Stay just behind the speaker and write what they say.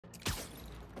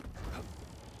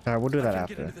All right, we'll do that Get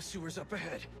after. into the sewers up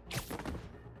ahead.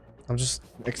 I'm just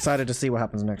excited to see what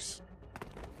happens next.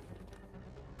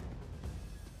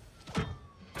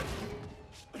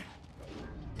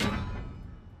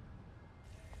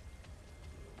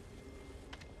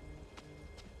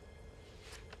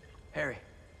 Harry,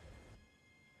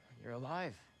 you're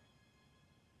alive.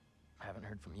 I haven't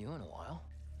heard from you in a while.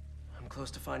 I'm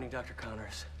close to finding Dr.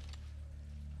 Connors.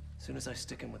 As soon as I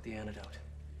stick him with the antidote,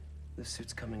 this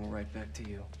suit's coming right back to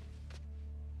you.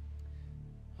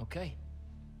 Okay.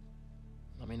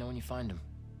 Let me know when you find him.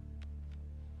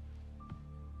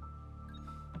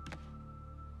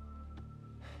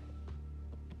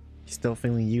 He's still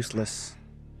feeling useless.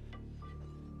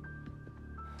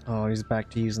 Oh, he's back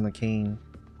to using the cane.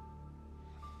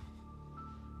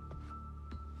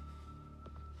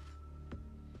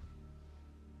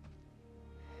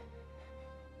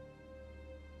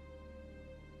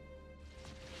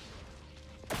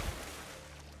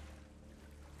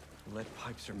 Lead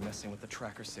pipes are messing with the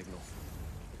tracker signal.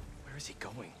 Where is he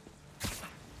going?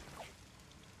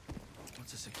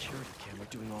 What's a security camera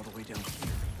doing all the way down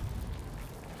here?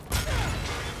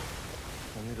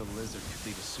 Only the lizard could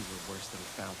leave a sewer worse than he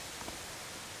found it.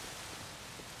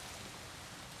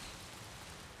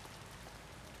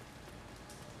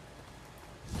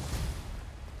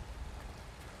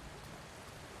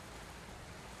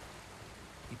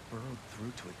 He burrowed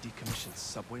through to a decommissioned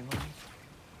subway line?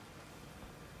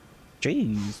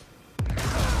 Jeez.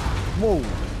 Whoa. I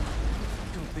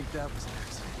don't think that was an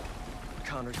accident.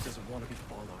 Connors doesn't want to be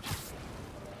followed.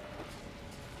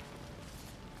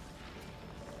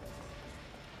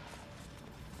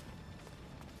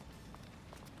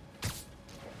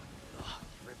 Ugh,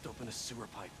 he ripped open a sewer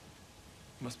pipe.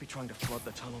 He must be trying to flood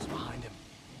the tunnels behind him.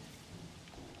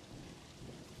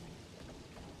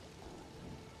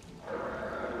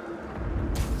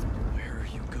 Where are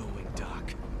you going,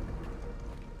 Doc?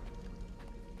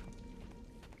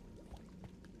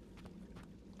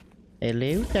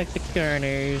 Hello, Dr.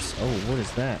 Connors. Oh, what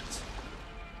is that?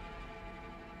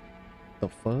 The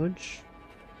fudge?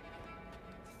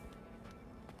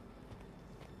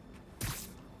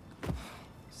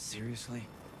 Seriously?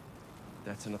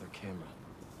 That's another camera.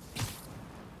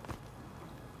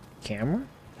 Camera?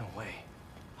 No way.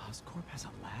 Oscorp has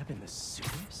a lab in the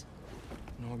sewers?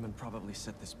 Norman probably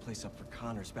set this place up for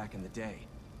Connors back in the day.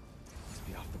 Must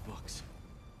be off the books.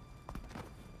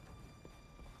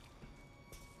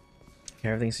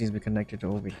 Everything seems to be connected to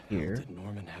over What here. did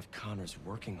Norman have Connors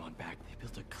working on back? They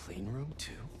built a clean room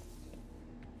too?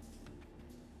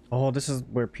 Oh, this is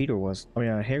where Peter was. Oh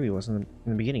yeah, Harry was in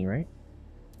the beginning, right?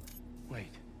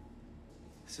 Wait.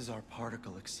 This is our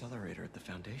particle accelerator at the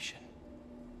Foundation.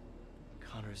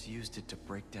 Connors used it to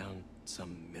break down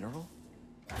some mineral?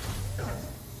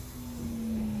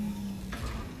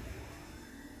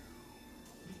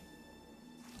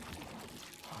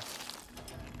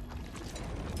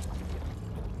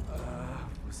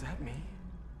 Was that me?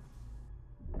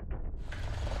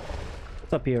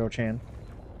 What's up, Piero-chan?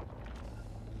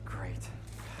 Great.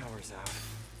 Power's out.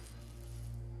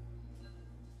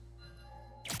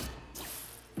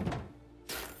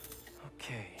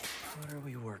 Okay, what are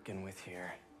we working with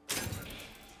here?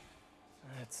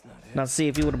 That's not it. Now, see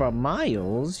if you would have brought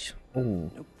Miles.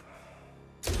 Oh. Nope.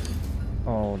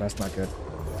 Oh, that's not good.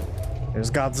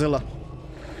 There's Godzilla.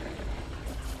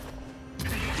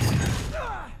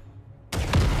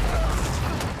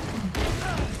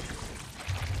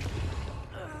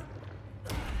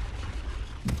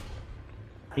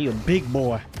 He a big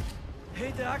boy.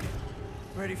 Hey, Doc.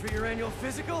 Ready for your annual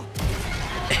physical?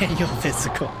 Annual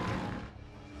physical.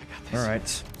 I got this. All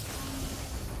right.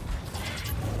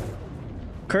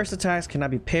 Curse attacks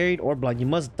cannot be parried or blocked. You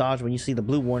must dodge when you see the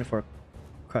blue warning for a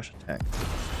crush attack.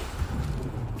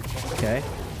 Okay.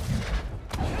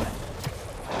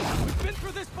 We've been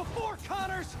through this before,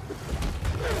 Connors!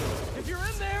 If you're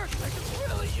in there, I could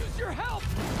really use your help!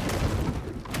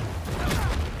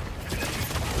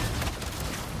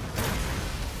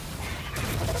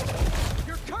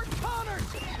 You're Kurt Connors,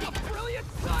 a brilliant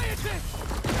scientist!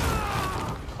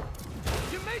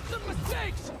 You made some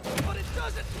mistakes, but it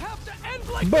doesn't have to end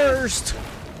like Burst!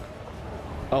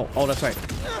 Oh, that's right.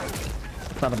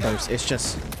 It's not a burst, it's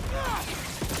just...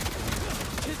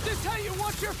 Is this how you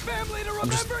want your family to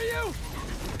remember you?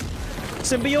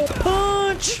 Symbiote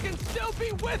punch! You can still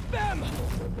be with them!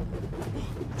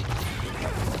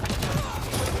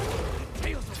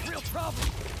 Tail's a real problem.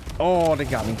 Oh, they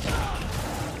got me.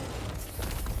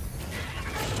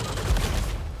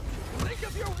 Think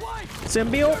of your wife!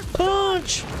 Symbiote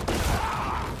punch!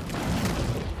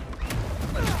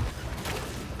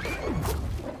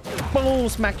 Boom,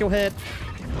 smack your head.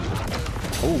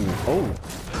 Oh, oh,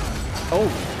 oh.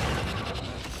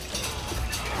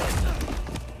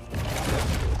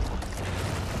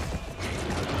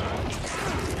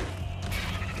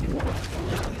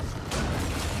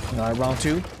 All right, round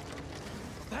 2.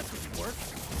 That didn't work.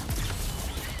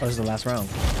 Oh, this is the last round.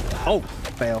 Oh,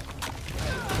 fail.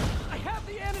 I have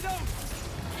the antidote.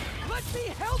 Let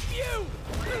me help you.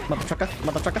 Mother trucker,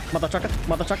 mother trucker, mother trucker,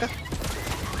 mother trucker.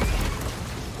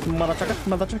 Mother trucker,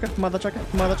 mother trucker, mother trucker,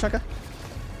 mother trucker.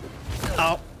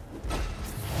 Ow.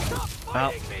 Stop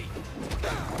fighting me.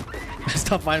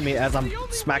 Stop fighting me as I'm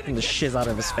smacking the shiz out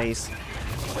of his face.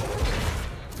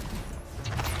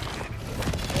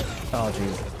 Oh,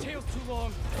 jeez. This tail's too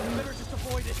long. Better just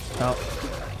avoid it. Ow.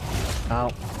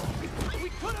 Ow. We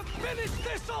could have finished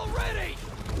this already.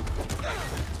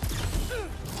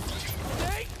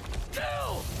 Stay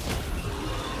still.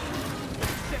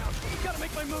 Down. Gotta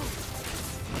make my move.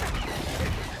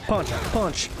 Punch,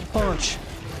 punch, punch.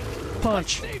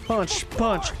 Punch, punch,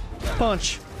 punch,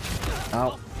 punch. Ow.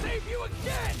 I'll save you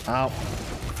again. Ow.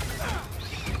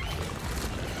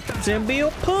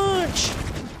 Symbiote punch!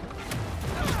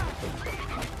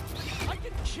 I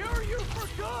can cure you for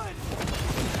good.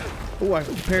 Oh, I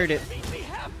parried it. Meet me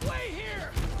halfway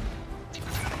here.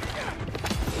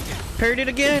 Parried it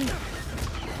again.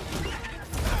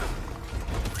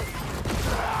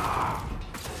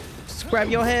 Just grab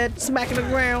your head, smack it to the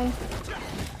ground.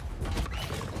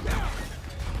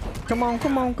 Come on,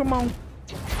 come on, come on.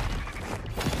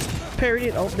 Parried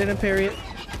it. Oh, didn't parry it.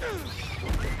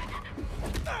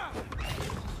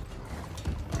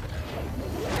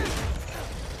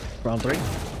 Round 3.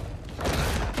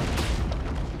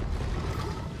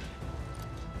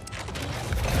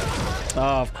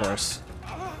 Oh, of course.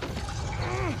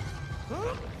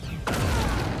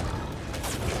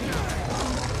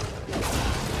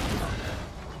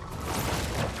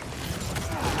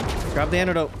 Grab the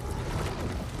antidote.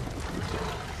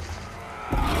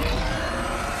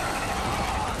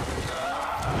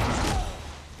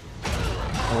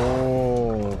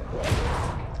 Oh.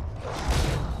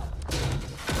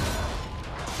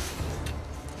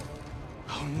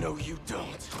 Oh, no, you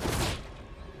don't.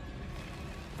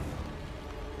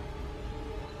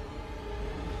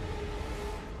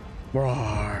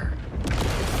 Roar.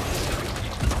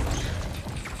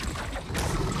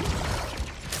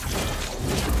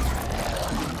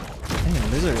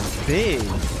 Damn, lizard is big.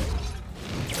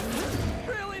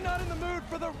 Really not in the mood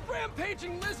for the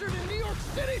rampaging lizard in New York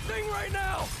City thing right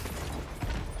now.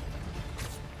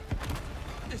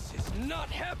 This is not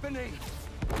happening.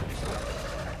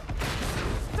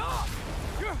 Stop!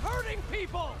 You're hurting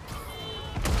people!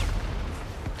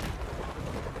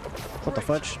 What the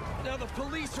fudge? Now the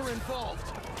police are involved.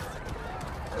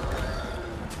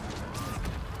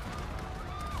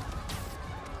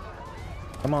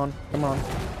 Come on, come on.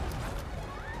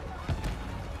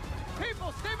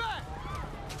 People, stay back!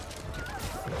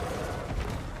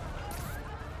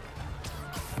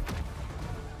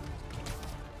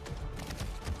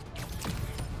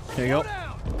 Here you go.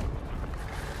 Down.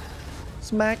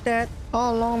 Smack that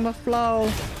all on the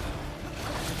floor.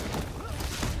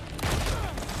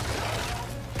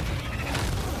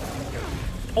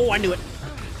 Oh, I knew it.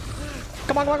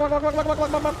 Come on, come on, come on, come on, come on, come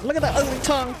on, come on. Look at that ugly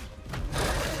tongue.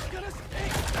 Gonna stay.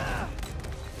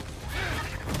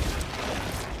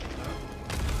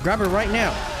 Grab her right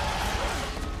now.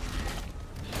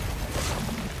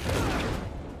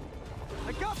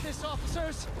 I got this,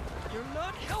 officers. You're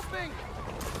not helping.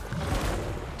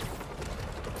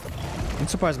 I'm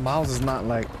surprised Miles is not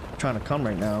like trying to come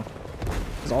right now.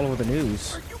 It's all over the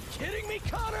news. Are you kidding me,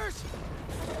 Connors?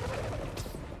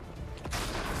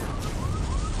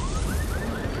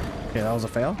 Okay, that was a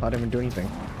fail. I didn't even do anything.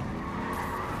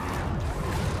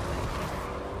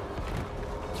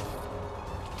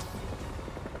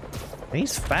 And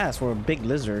he's fast for a big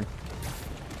lizard.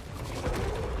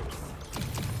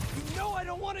 You know I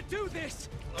don't want to do this.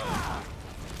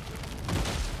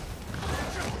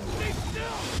 Stay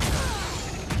still.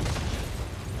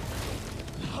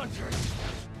 Hunters.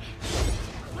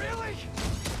 Really?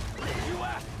 You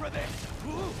asked for this.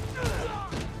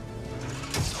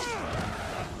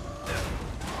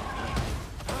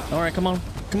 All right, come on.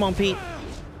 Come on, Pete.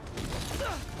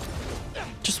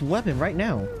 Just weapon right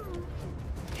now.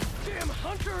 Damn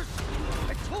hunters!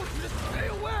 I told you to stay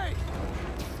away!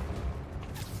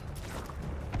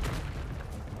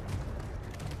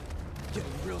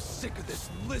 Getting real sick of this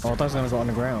lizard. Oh, I thought it was gonna go on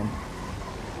the ground.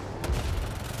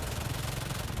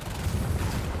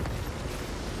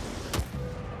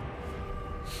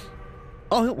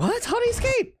 Oh, what? How did he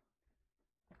escape?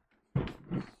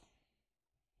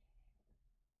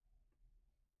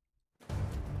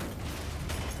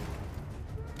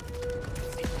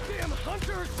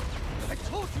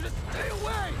 told you to stay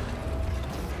away!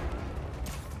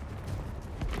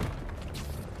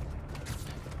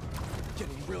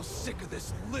 Getting real sick of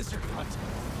this lizard hunt.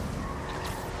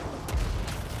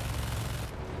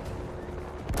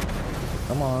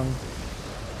 Come on.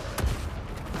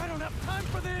 I don't have time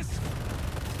for this!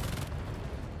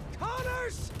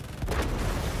 Connors!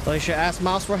 So you should ask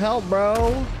Mouse for help,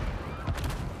 bro.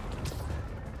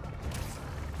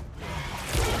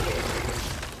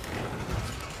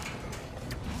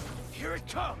 Here it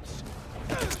comes!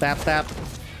 Stab, stab.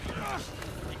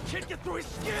 You can't get through his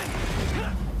skin!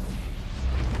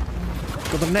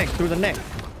 Through the neck, through the neck.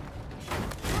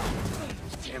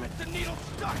 Damn it, the needle's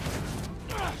stuck!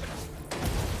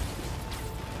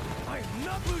 I am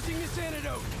not losing this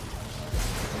antidote!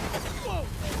 Whoa!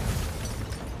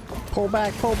 Pull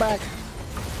back, pull back.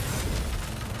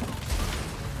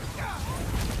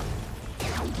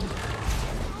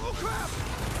 Oh crap!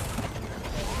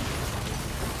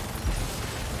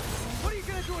 What are you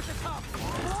gonna do at the top?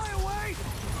 Fly away?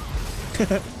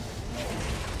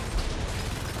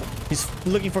 He's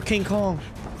looking for King Kong.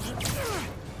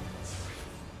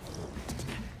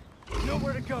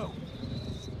 Nowhere to go.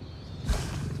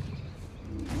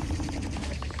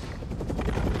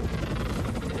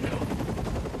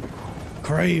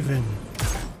 Craven.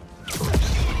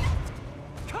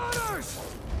 Connors!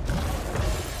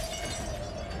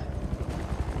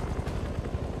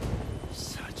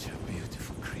 Such a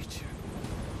beautiful creature.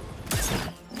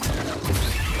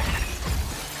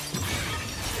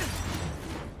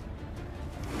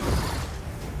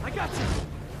 I got you.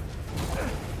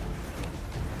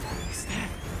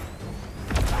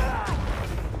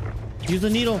 Use the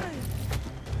needle.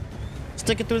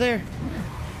 Stick it through there.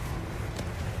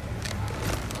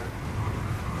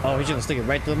 Oh, he's gonna stick it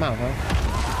right through the mouth, huh?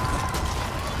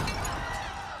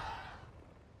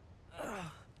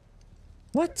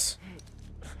 What?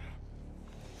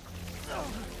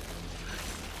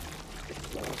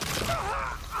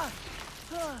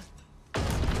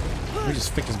 We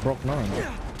just fixed his broken arm.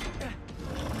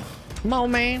 Come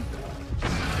on, man.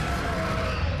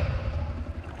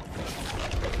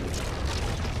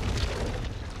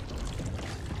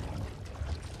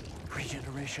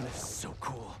 Regeneration is so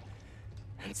cool.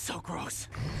 And so gross.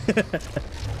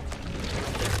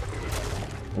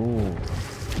 Ooh.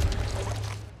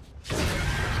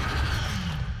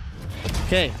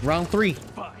 Okay, round 3.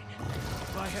 Fine.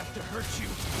 If I have to hurt you,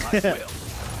 I will.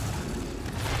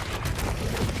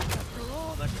 After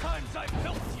all the times I've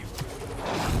helped you.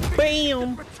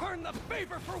 Bam! Return the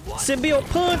favor for what? Symbiote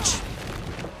punch!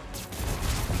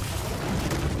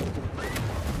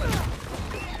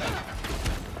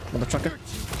 Motherfucker. You're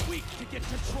too weak to get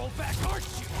control back, aren't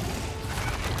you?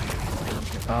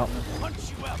 Oh.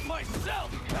 Punch you out myself.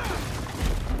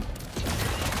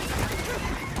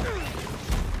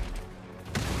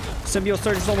 Symbiote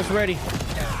Surge is almost ready.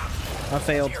 I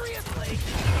failed. Seriously?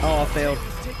 Oh, I failed.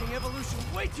 Taking evolution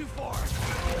way too far.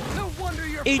 No wonder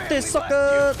your Eat this, family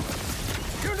sucker!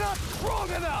 left you. You're not strong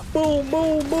enough. Boom,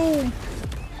 boom, boom!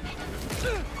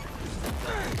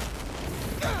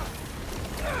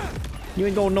 You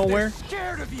ain't going nowhere. They're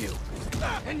scared of you,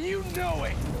 and you know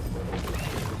it.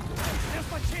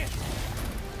 Now's my chance.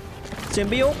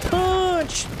 Symbiote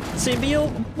punch!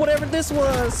 Symbiote whatever this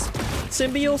was!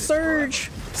 Symbiote Surge!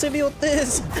 Symbiote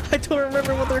this! I don't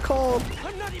remember what they're called.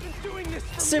 I'm not even doing this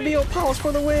for Symbiote me. powers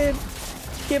for the win!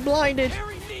 Get blinded!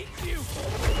 Harry needs you.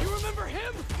 You remember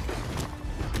him?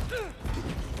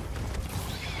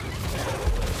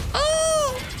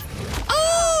 Oh!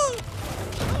 Oh!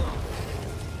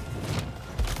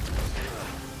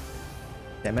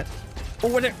 Damn it.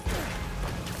 Over there!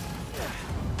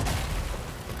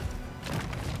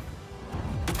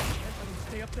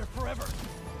 Stay up there forever.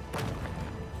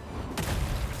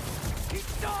 He's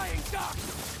dying, Doc.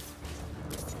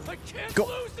 I can't Go!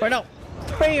 lose Right him. now!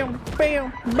 Bam!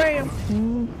 Bam! Bam!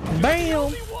 The Bam!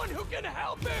 only one who can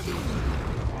help him.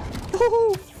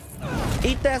 Woohoo!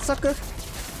 Eat that, sucker!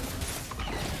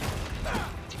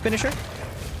 Finisher.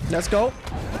 Let's go.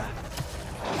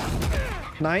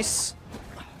 Nice.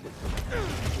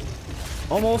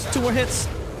 Almost 2 more hits.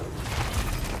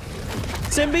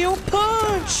 Symbiote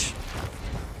punch!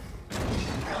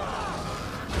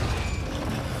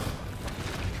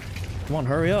 Come on,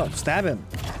 hurry up. Stab him.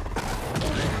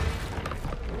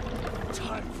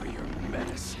 Time for your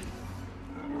medicine.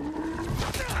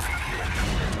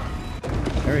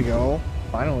 There we go.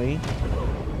 Finally.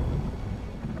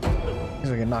 He's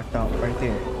gonna get knocked out right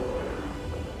there.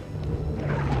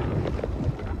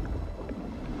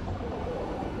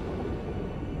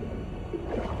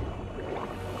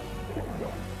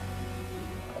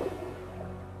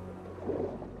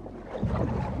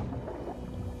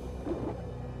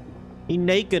 He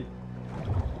naked.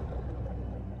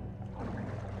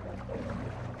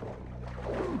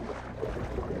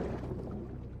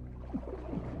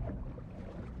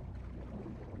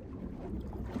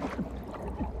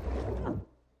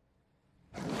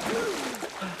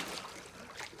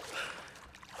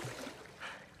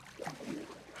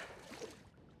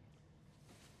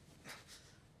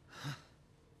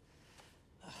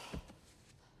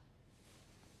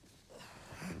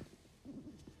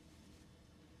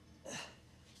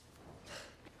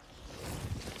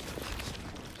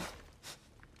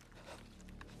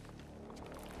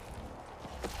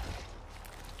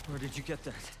 Where did you get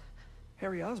that?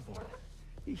 Harry Osborn.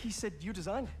 He said you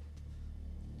designed it.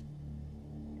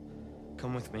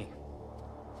 Come with me.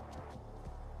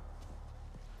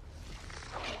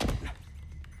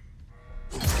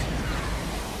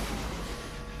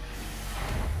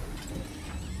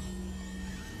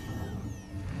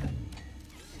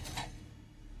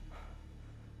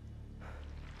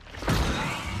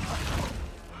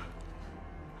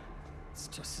 It's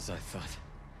just as I thought.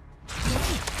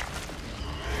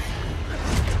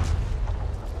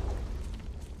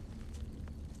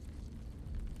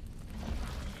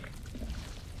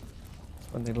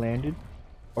 When they landed,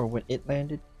 or when it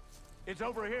landed. It's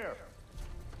over here.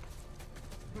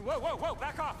 Whoa, whoa, whoa,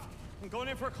 back off. I'm going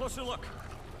in for a closer look.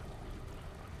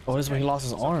 Oh, this is when he lost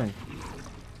his arm.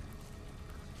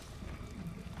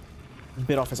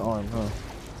 Bit off his arm, huh?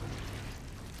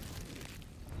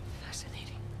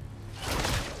 Fascinating.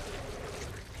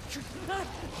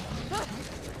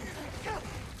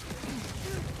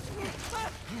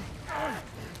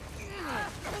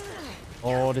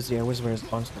 Oh, this yeah, where's his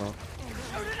arms go?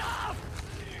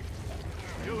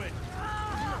 Do it.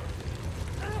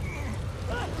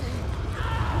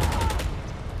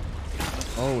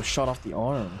 Oh, shot off the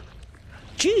arm.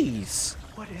 Jeez.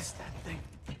 What is that thing?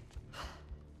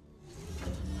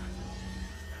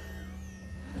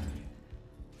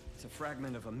 It's a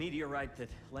fragment of a meteorite that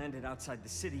landed outside the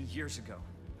city years ago.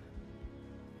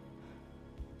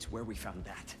 It's where we found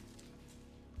that.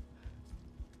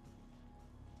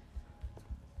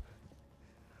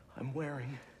 I'm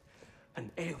wearing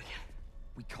an alien.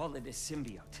 We call it a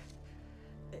symbiote.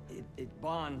 It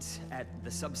bonds at the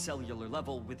subcellular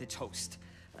level with its host.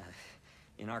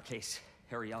 In our case,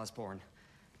 Harry Osborn.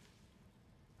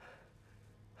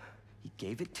 He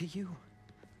gave it to you?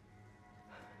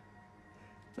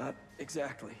 Not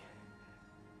exactly.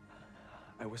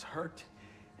 I was hurt,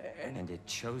 And it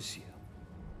chose you.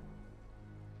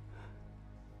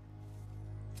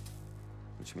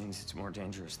 Which means it's more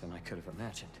dangerous than I could have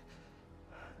imagined.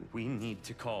 We need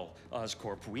to call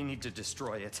Oscorp. We need to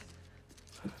destroy it.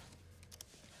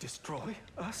 Destroy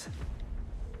us?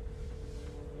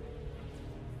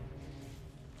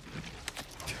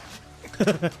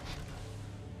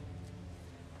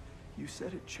 You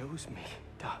said it chose me,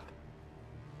 Doc.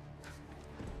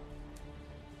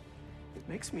 It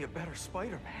makes me a better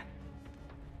Spider-Man.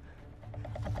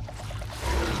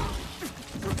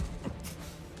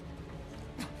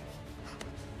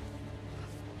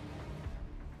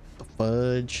 The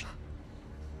fudge.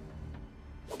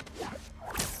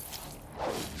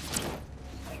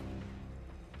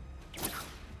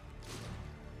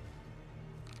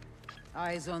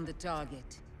 Eyes on the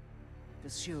target.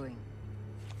 Pursuing.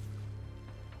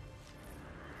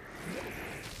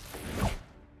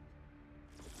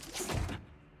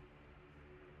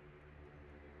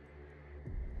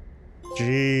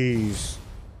 Jeez.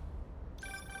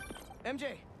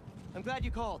 MJ, I'm glad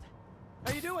you called.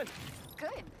 How you doing?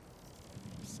 Good.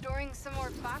 Storing some more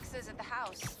boxes at the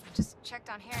house. Just checked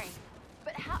on Harry.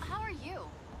 But how are you?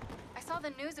 I saw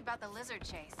the news about the lizard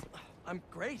chase. I'm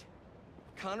great.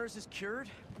 Connors is cured,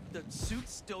 the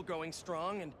suit's still going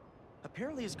strong, and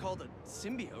apparently is called a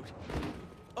symbiote.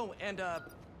 Oh, and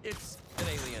it's an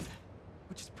alien.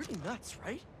 Which is pretty nuts,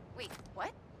 right? Wait,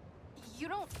 what? You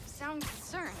don't sound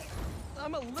concerned.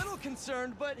 I'm a little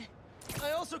concerned, but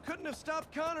I also couldn't have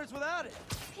stopped Connors without it.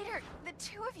 Peter, the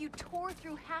two of you tore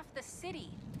through half the city.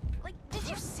 Like, did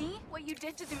you see what you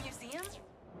did to the museum?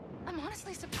 I'm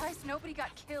honestly surprised nobody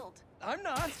got killed. I'm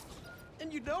not.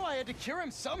 And you know I had to cure him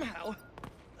somehow.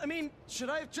 I mean,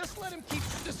 should I have just let him keep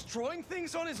destroying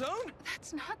things on his own?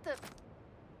 That's not the...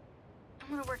 I'm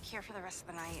gonna work here for the rest of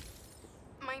the night.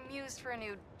 My muse for a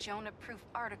new Jonah-proof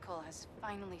article has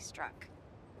finally struck.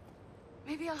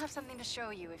 Maybe I'll have something to show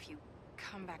you if you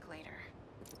come back later.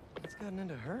 What's gotten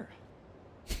into her?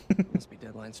 Must be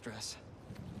deadline stress.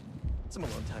 Some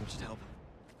alone time should help.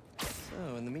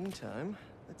 So, in the meantime,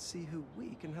 let's see who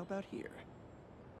we can help out here.